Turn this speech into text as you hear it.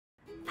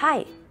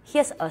Hi,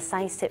 here's a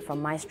science tip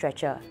from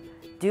MindStretcher.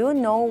 Do you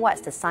know what's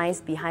the science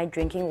behind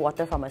drinking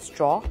water from a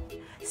straw?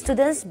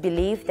 Students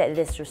believe that it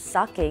is through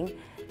sucking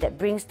that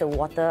brings the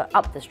water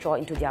up the straw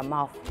into their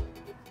mouth.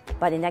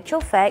 But in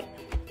actual fact,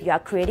 you are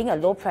creating a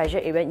low pressure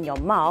area in your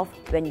mouth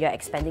when you are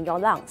expanding your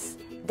lungs.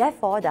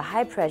 Therefore, the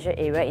high pressure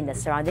area in the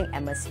surrounding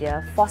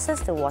atmosphere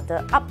forces the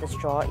water up the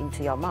straw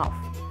into your mouth.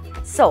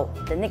 So,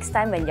 the next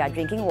time when you are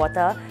drinking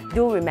water,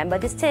 do remember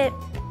this tip.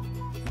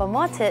 For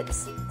more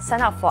tips,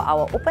 sign up for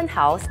our open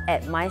house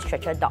at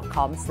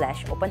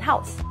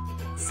mindstretcher.com/openhouse.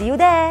 See you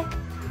there!